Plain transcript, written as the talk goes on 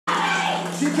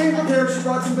She came prepared. She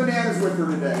brought some bananas with her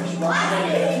today. She brought some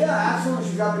bananas. Yeah, absolutely.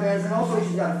 She's got bananas, and also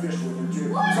she's got a fish with her, too.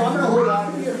 So I'm going to hold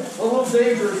on to you. A little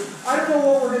dangerous. I don't know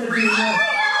what we're going to do now.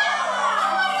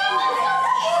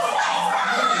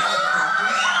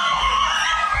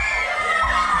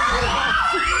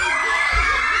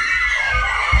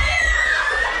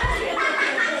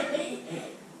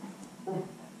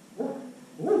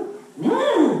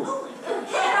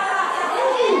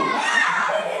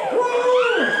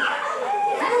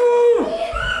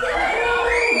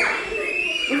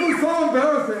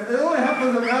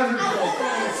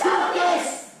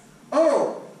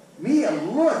 Oh, Mia,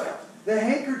 look. The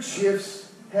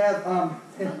handkerchiefs have,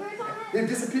 they've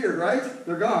disappeared, right?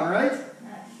 They're gone, right?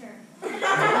 Sure.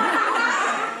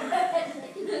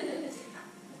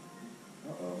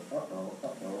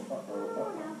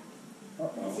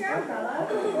 It's your umbrella.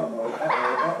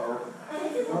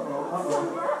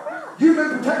 You've been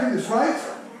protecting this, right?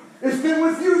 It's been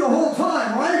with you the whole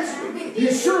time, right?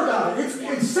 You're sure about it?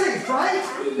 It's safe, right?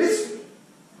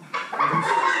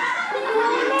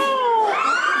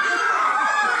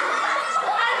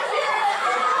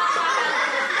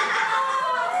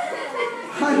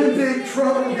 I'm in big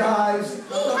trouble, guys. The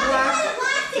black,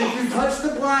 if you touch the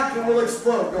black, it will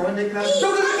explode. Go ahead and take that.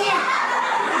 Don't touch the black!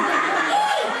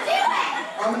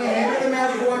 I'm going to hand you the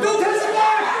magic wand. Don't touch the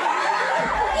black!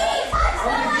 I'm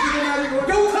going to give you the magic wand.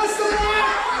 Don't touch the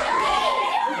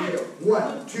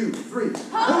black! 1, 2, 3.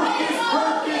 Hocus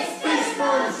pocus,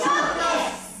 fishbowl,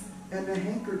 shockus! And the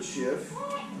handkerchief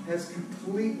has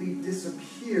completely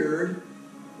disappeared.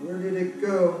 Where did it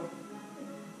go?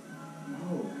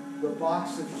 Oh. The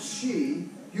box of she.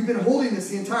 You've been holding this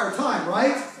the entire time,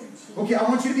 right? Okay, I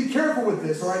want you to be careful with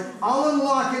this, all right? I'll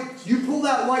unlock it. You pull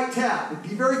that white tab. But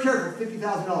be very careful.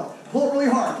 $50,000. Pull it really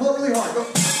hard. Pull it really hard. Go.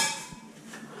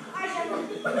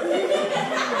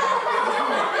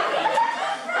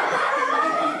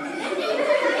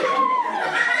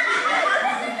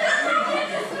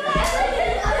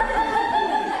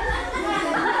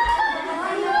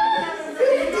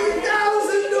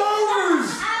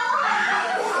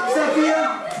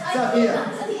 Yeah.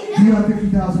 Do you have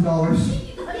 $50,000?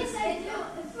 Yes, I do.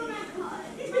 It's for my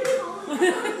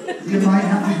college. You might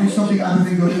have to do something other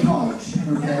than go to college,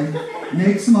 okay?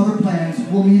 Make some other plans.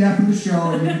 We'll meet after the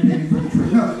show and you can pay me for the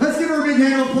trip. No, let's give her a big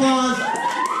hand of applause.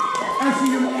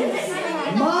 Actually,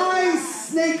 my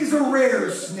snake is a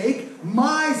rare snake.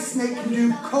 My snake can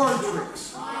do card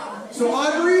tricks. So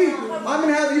Audrey, I'm going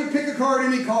to have you pick a card,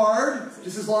 any card,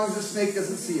 just as long as the snake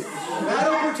doesn't see it.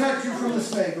 That'll protect you from the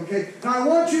snake, okay? Now I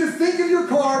want you to think of your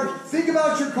card, think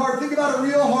about it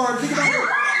real hard, think about it.